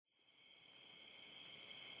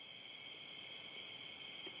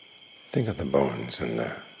Think of the bones and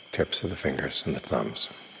the tips of the fingers and the thumbs.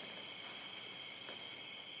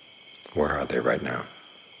 Where are they right now?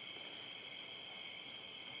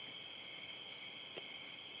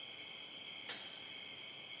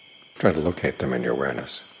 Try to locate them in your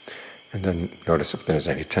awareness, and then notice if there's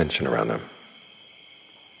any tension around them.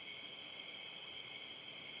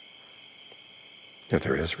 If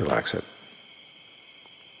there is, relax it.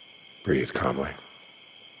 Breathe calmly.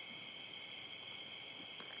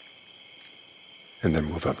 And then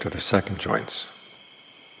move up to the second joints.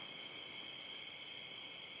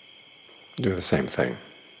 Do the same thing.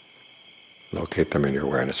 Locate them in your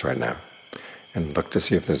awareness right now, and look to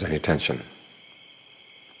see if there's any tension.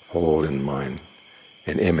 Hold in mind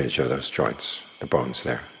an image of those joints, the bones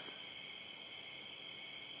there.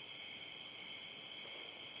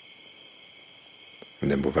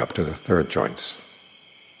 And then move up to the third joints.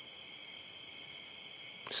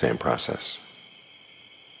 Same process.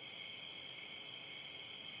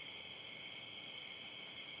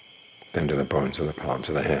 Then to the bones of the palms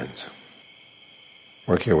of the hands.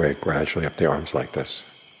 Work your way gradually up the arms like this,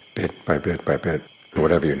 bit by bit by bit,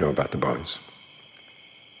 whatever you know about the bones.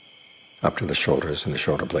 Up to the shoulders and the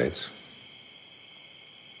shoulder blades.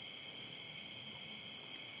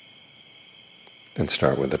 Then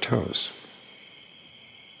start with the toes.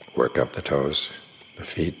 Work up the toes, the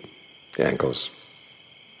feet, the ankles.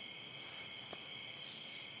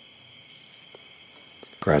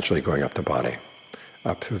 Gradually going up the body,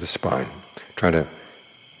 up through the spine. Try to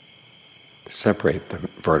separate the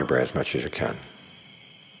vertebrae as much as you can.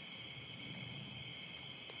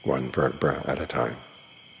 One vertebra at a time.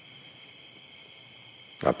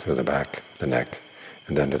 Up through the back, the neck,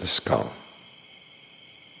 and then to the skull.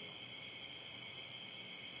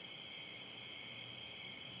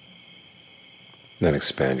 Then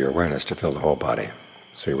expand your awareness to fill the whole body,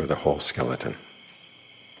 so you're with the whole skeleton.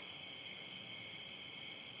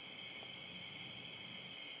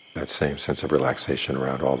 That same sense of relaxation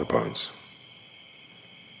around all the bones.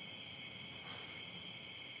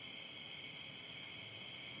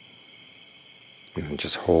 And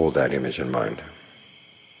just hold that image in mind.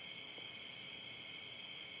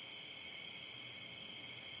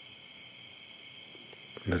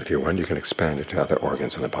 And then if you want, you can expand it to other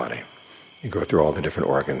organs in the body. You go through all the different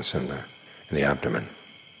organs in the abdomen,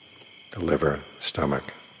 the liver,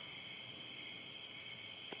 stomach,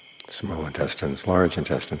 small intestines, large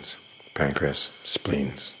intestines, pancreas,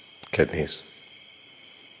 spleens, kidneys.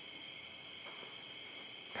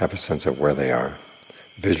 Have a sense of where they are.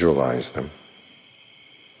 Visualize them.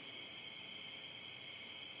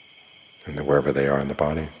 And then wherever they are in the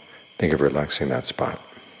body, think of relaxing that spot.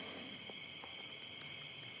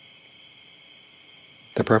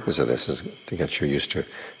 The purpose of this is to get you used to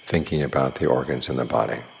thinking about the organs in the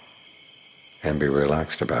body and be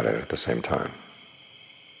relaxed about it at the same time.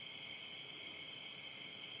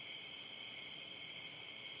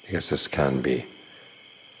 Because this can be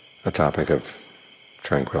a topic of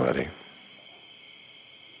tranquility.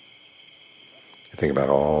 You think about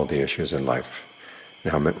all the issues in life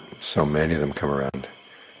and how so many of them come around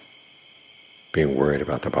being worried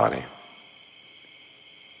about the body.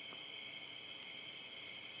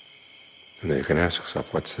 And then you can ask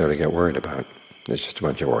yourself, what's there to get worried about? It's just a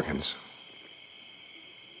bunch of organs.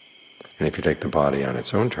 And if you take the body on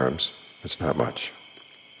its own terms, it's not much.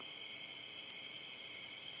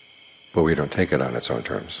 But we don't take it on its own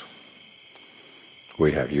terms.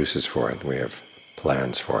 We have uses for it, we have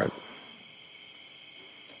plans for it.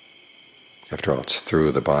 After all, it's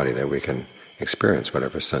through the body that we can experience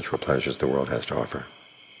whatever sensual pleasures the world has to offer.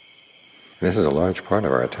 And this is a large part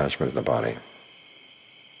of our attachment to the body.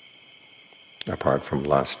 Apart from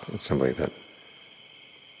lust, it's simply that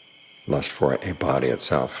lust for a body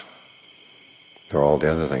itself. There are all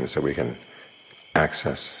the other things that we can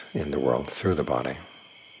access in the world through the body.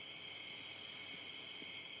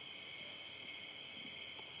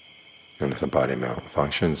 And if the body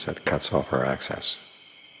malfunctions, it cuts off our access.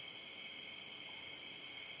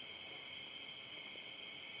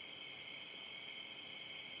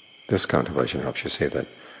 This contemplation helps you see that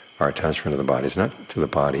our attachment to the body is not to the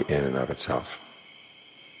body in and of itself.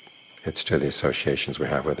 It's to the associations we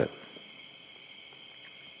have with it.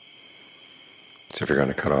 So if you're going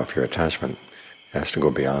to cut off your attachment, it has to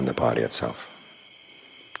go beyond the body itself,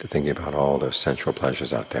 to thinking about all those sensual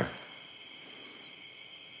pleasures out there.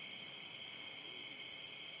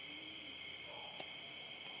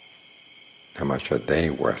 How much are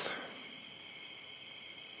they worth?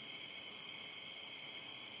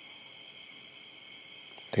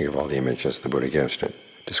 Think of all the images the Buddha gives to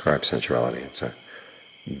describe sensuality. It's a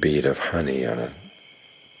bead of honey on a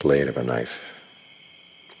blade of a knife,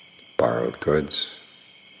 borrowed goods,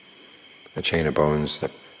 a chain of bones that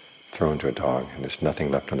thrown to a dog and there's nothing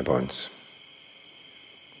left on the bones.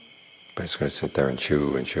 But it's going to sit there and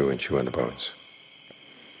chew and chew and chew on the bones.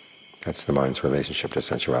 That's the mind's relationship to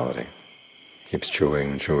sensuality. Keeps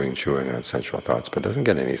chewing, chewing, chewing on sensual thoughts, but doesn't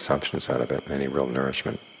get any substance out of it, any real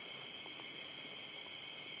nourishment.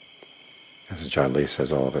 As John Lee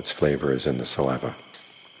says, all of its flavor is in the saliva.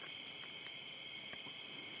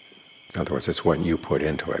 In other words, it's what you put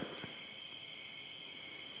into it.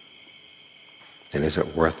 And is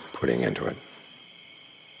it worth putting into it?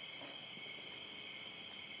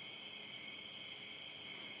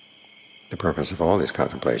 The purpose of all these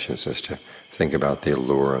contemplations is to think about the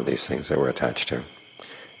allure of these things that we're attached to,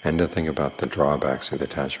 and to think about the drawbacks of the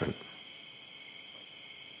attachment.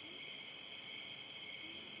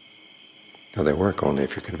 Now they work only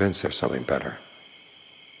if you're convinced there's something better.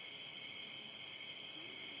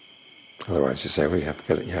 Otherwise you say, well, you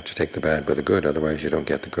have to take the bad with the good, otherwise you don't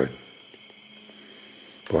get the good.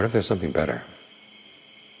 But what if there's something better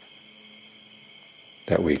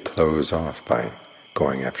that we close off by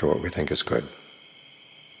going after what we think is good?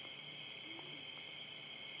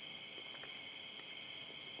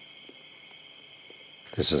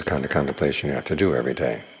 This is the kind of contemplation you have to do every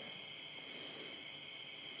day,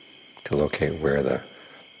 to locate where the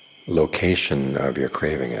location of your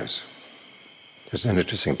craving is. There's an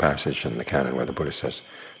interesting passage in the canon where the Buddha says,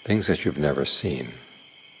 things that you've never seen.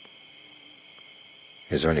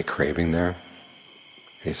 Is there any craving there? And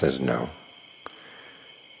he says, no.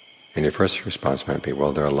 And your first response might be,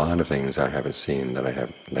 well, there are a lot of things I haven't seen that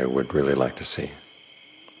I would really like to see.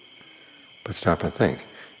 But stop and think.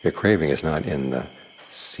 Your craving is not in the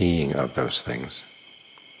seeing of those things.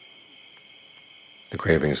 The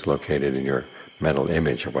craving is located in your mental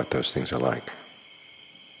image of what those things are like.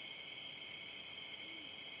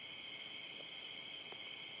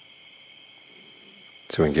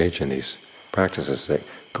 So engage in these practices that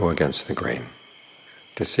go against the grain,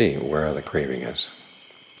 to see where the craving is.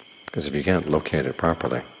 Because if you can't locate it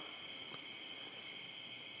properly,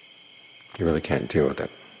 you really can't deal with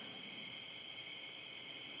it.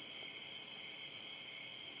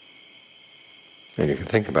 And you can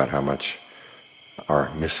think about how much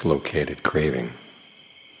our mislocated craving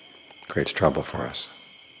creates trouble for us.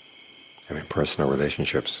 I mean, personal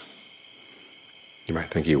relationships. You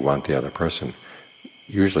might think you want the other person.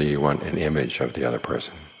 Usually you want an image of the other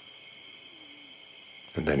person.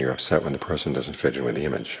 And then you're upset when the person doesn't fit in with the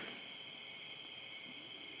image.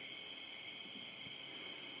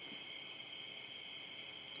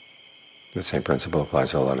 The same principle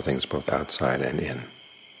applies to a lot of things both outside and in.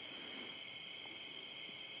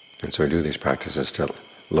 And so we do these practices to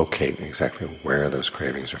locate exactly where those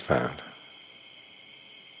cravings are found.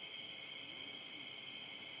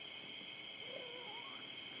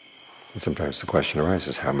 And sometimes the question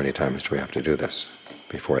arises, how many times do we have to do this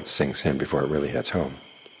before it sinks in, before it really hits home?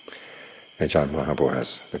 And Ajahn Mahaprabhu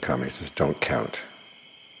has the comment, he says, don't count.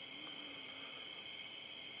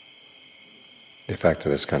 The effect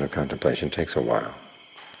of this kind of contemplation takes a while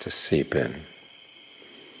to seep in.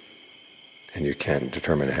 And you can't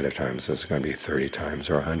determine ahead of time, so it's going to be 30 times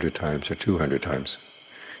or 100 times or 200 times.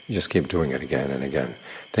 You just keep doing it again and again.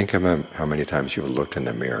 Think about how many times you've looked in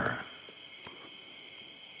the mirror.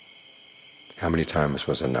 How many times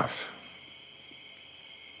was enough?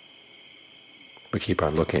 We keep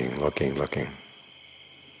on looking, looking, looking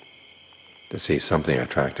to see something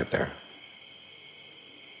attractive there.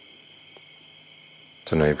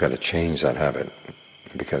 So now you've got to change that habit,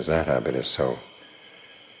 because that habit is so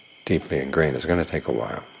deeply ingrained. It's going to take a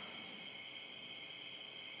while.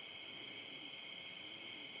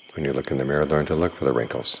 When you look in the mirror, learn to look for the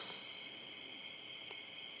wrinkles,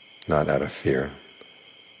 not out of fear.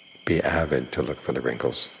 Be avid to look for the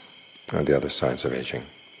wrinkles and the other signs of aging.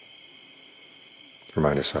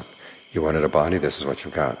 Remind yourself, you wanted a body, this is what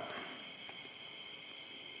you've got.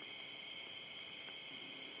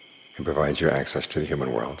 It provides you access to the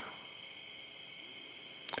human world,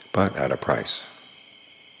 but at a price.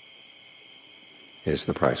 Is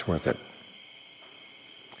the price worth it?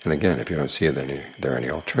 And again, if you don't see there are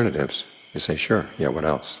any alternatives, you say, sure, yeah, what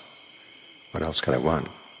else? What else could I want?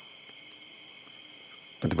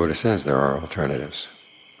 But the Buddha says there are alternatives.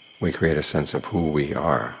 We create a sense of who we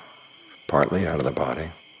are, partly out of the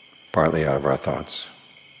body, partly out of our thoughts.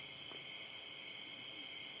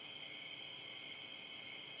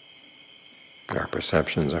 Our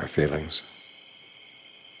perceptions, our feelings.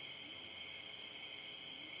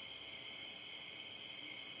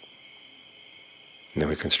 And then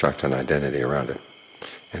we construct an identity around it.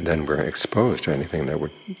 And then we're exposed to anything that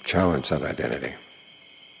would challenge that identity.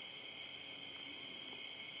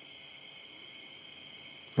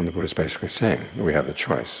 And the Buddha is basically saying that we have the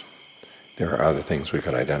choice. There are other things we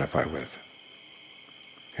could identify with.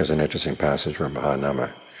 Here's an interesting passage where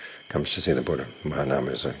Mahanama comes to see the Buddha. Mahanama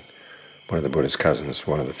is one of the Buddha's cousins,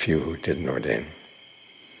 one of the few who didn't ordain.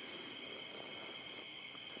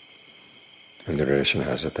 And the tradition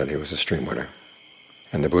has it that he was a stream winner.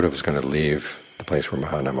 And the Buddha was going to leave the place where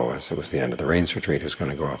Mahanama was. It was the end of the rains retreat. He was going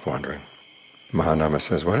to go off wandering. Mahanama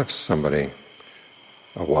says, what if somebody,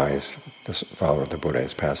 a wise follower of the Buddha,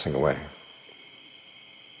 is passing away?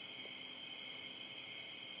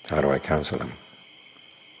 How do I counsel them?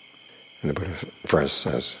 And the Buddha first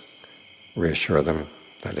says, reassure them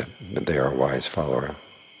that they are a wise follower.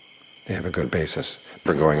 They have a good basis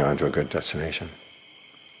for going on to a good destination.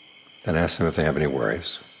 Then ask them if they have any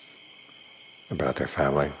worries about their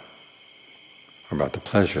family or about the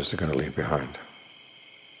pleasures they're going to leave behind.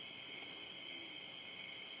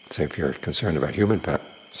 So if you're concerned about human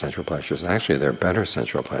sensual pleasures, actually there are better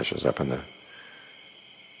sensual pleasures up in the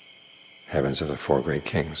heavens of the four great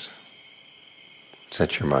kings.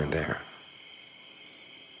 Set your mind there.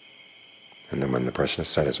 And then when the person has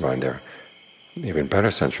set his mind there, even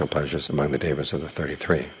better sensual pleasures among the devas of the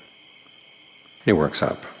 33. He works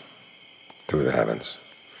up through the heavens,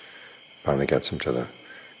 finally gets him to the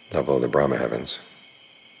level of the Brahma heavens.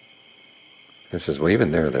 And says, well,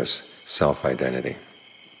 even there's self-identity.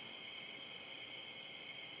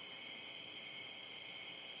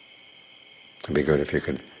 It'd be good if you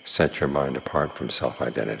could set your mind apart from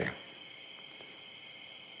self-identity.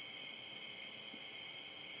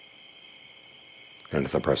 And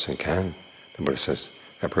if the person can, the Buddha says,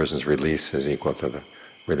 that person's release is equal to the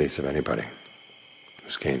release of anybody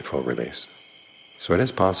who's gained full release. So it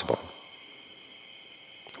is possible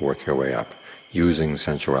to work your way up, using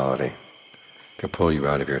sensuality to pull you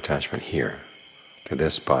out of your attachment here, to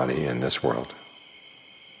this body and this world.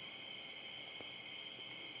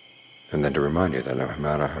 And then to remind you that no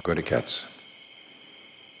matter how good it gets,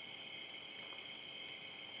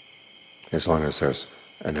 as long as there's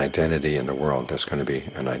an identity in the world, there's going to be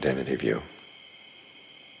an identity view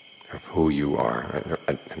of who you are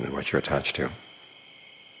and what you're attached to.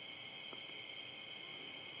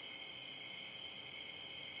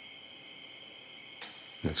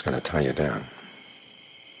 It's going to tie you down.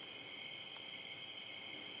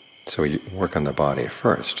 So you work on the body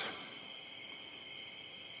first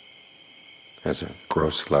as a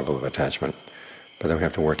gross level of attachment, but then we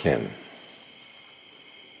have to work in.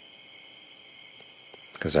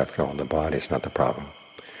 Because after all, the body is not the problem.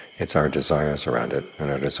 It's our desires around it,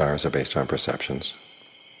 and our desires are based on perceptions.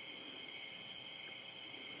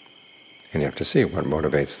 And you have to see what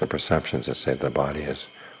motivates the perceptions that say the body is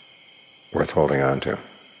worth holding on to.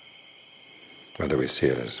 Whether we see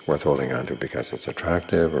it as worth holding on to because it's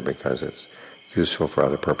attractive or because it's useful for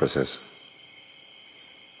other purposes.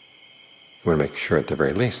 We want to make sure at the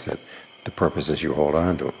very least that the purposes you hold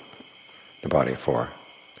on to the body for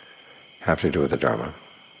have to do with the Dhamma.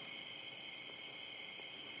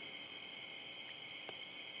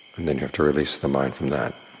 And then you have to release the mind from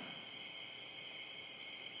that.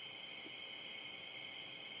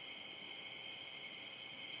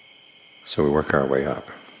 So we work our way up.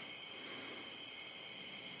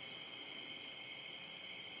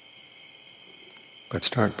 Let's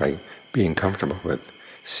start by being comfortable with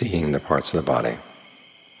seeing the parts of the body,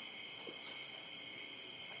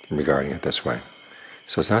 regarding it this way.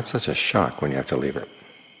 So it's not such a shock when you have to leave it.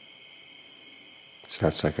 It's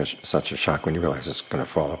not such a shock when you realize it's going to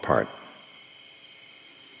fall apart.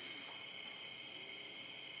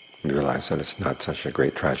 You realize that it's not such a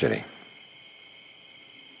great tragedy.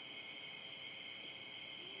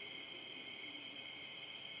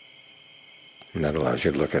 And that allows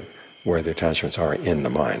you to look at where the attachments are in the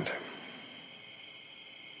mind.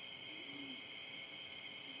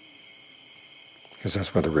 Because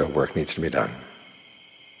that's where the real work needs to be done.